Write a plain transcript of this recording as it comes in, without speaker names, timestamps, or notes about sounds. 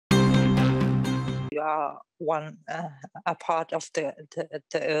are a part of the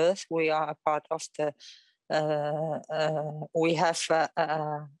earth. We are a part of the. We have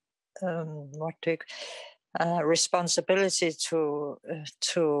responsibility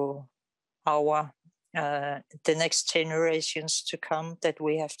to our the next generations to come that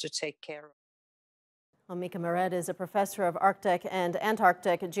we have to take care of. Well, Mika Mered is a professor of Arctic and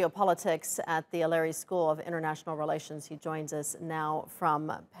Antarctic geopolitics at the ILERI School of International Relations. He joins us now from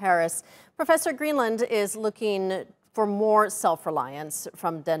Paris. Professor, Greenland is looking for more self-reliance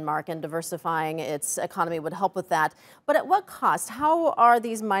from Denmark, and diversifying its economy would help with that. But at what cost? How are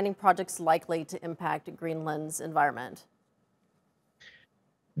these mining projects likely to impact Greenland's environment?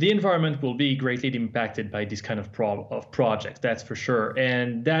 The environment will be greatly impacted by this kind of projects, that's for sure.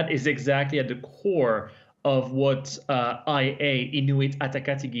 And that is exactly at the core of what IA, Inuit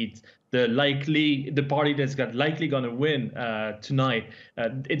Ataqatigiit, the party that's likely going to win tonight,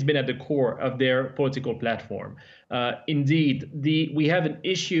 it's been at the core of their political platform. Indeed, we have an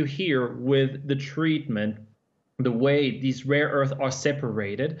issue here with the treatment, the way these rare earths are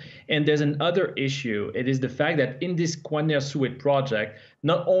separated. And there's another issue. It is the fact that in this Quandersuit project,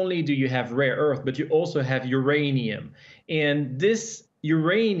 not only do you have rare earth, but you also have uranium. And this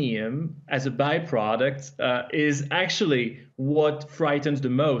uranium as a byproduct is actually what frightens the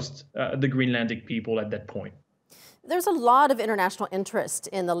most the Greenlandic people at that point. There's a lot of international interest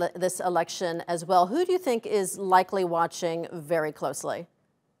in this election as well. Who do you think is likely watching very closely?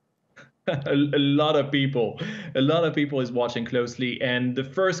 A lot of people is watching closely, and the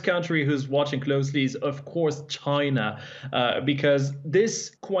first country who's watching closely is of course China, because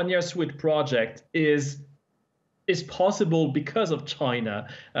this Quandersuit project is possible because of China.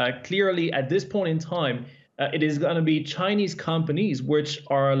 Clearly at this point in time, it is going to be Chinese companies which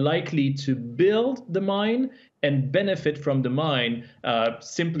are likely to build the mine and benefit from the mine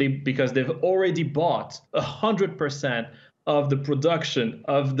simply because they've already bought 100% of the production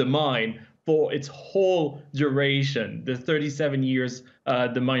of the mine for its whole duration, the 37 years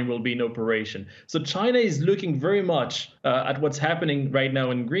the mine will be in operation. So China is looking very much at what's happening right now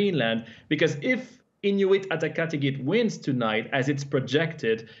in Greenland, because if Inuit Ataqatigiit wins tonight, as it's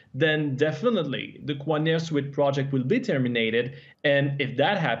projected, then definitely the Quandersuit project will be terminated. And if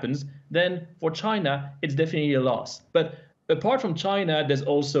that happens, then for China, it's definitely a loss. But apart from China, there's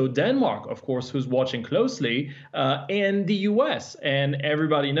also Denmark, of course, who's watching closely, and the US. And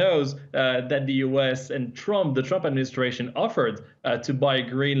everybody knows that the US and the Trump administration offered to buy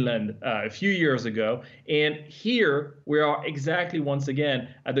Greenland a few years ago. And here we are exactly once again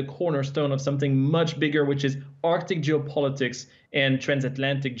at the cornerstone of something much bigger, which is Arctic geopolitics and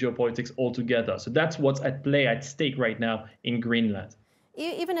transatlantic geopolitics altogether. So that's what's at play, at stake right now in Greenland.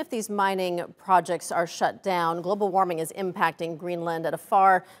 Even if these mining projects are shut down, global warming is impacting Greenland at a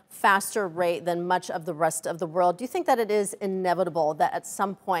far faster rate than much of the rest of the world. Do you think that it is inevitable that at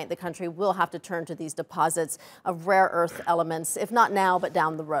some point the country will have to turn to these deposits of rare earth elements, if not now, but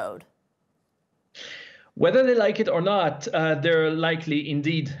down the road? Whether they like it or not, they're likely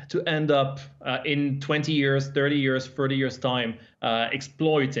indeed to end up in 20 years, 30 years, 30 years time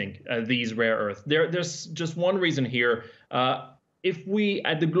exploiting these rare earths. There's just one reason here. If we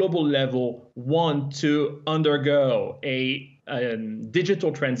at the global level want to undergo a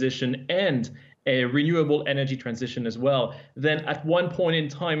digital transition and a renewable energy transition as well, then at one point in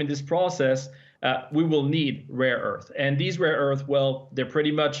time in this process, we will need rare earth. And these rare earth, well, they're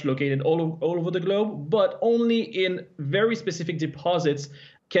pretty much located all over the globe, but only in very specific deposits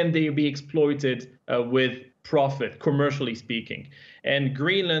can they be exploited with profit, commercially speaking. And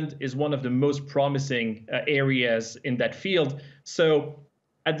Greenland is one of the most promising areas in that field. So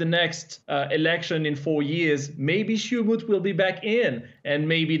at the next election in 4 years, maybe Shumut will be back in, and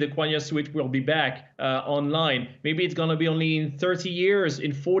maybe the Quandersuit will be back online. Maybe it's going to be only in 30 years,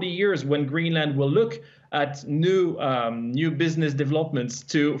 in 40 years, when Greenland will look at new business developments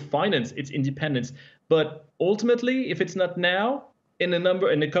to finance its independence. But ultimately, if it's not now, in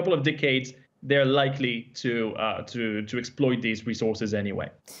a couple of decades, they're likely to exploit these resources anyway.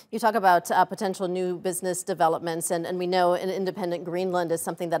 You talk about potential new business developments, and we know an independent Greenland is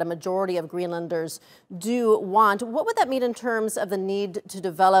something that a majority of Greenlanders do want. What would that mean in terms of the need to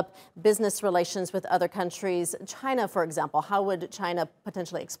develop business relations with other countries? China, for example, how would China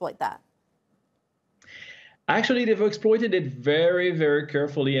potentially exploit that? Actually, they've exploited it very, very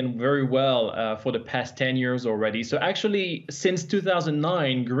carefully and very well for the past 10 years already. So actually, since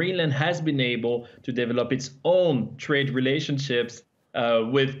 2009, Greenland has been able to develop its own trade relationships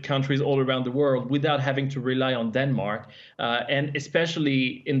with countries all around the world without having to rely on Denmark, and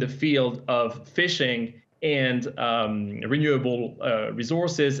especially in the field of fishing and renewable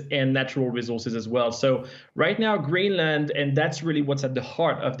resources and natural resources as well. So right now, Greenland, and that's really what's at the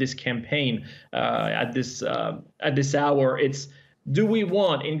heart of this campaign at this hour. It's, do we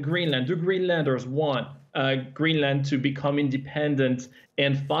want in Greenland? Do Greenlanders want Greenland to become independent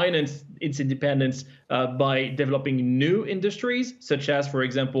and finance its independence by developing new industries, such as, for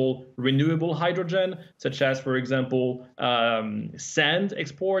example, renewable hydrogen, such as, for example, sand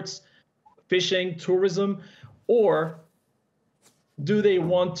exports, fishing, tourism, or do they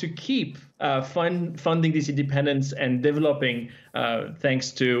want to keep funding this independence and developing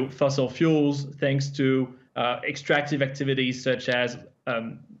thanks to fossil fuels, thanks to extractive activities such as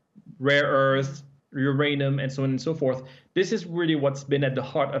rare earths, uranium, and so on and so forth? This is really what's been at the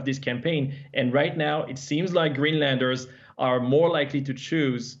heart of this campaign. And right now, it seems like Greenlanders are more likely to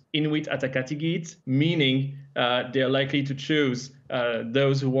choose Inuit Atakatigit, meaning they're likely to choose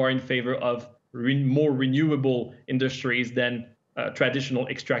those who are in favor of more renewable industries than traditional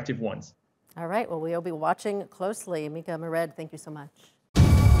extractive ones. All right, well, we'll be watching closely. Mika Mered, thank you so much.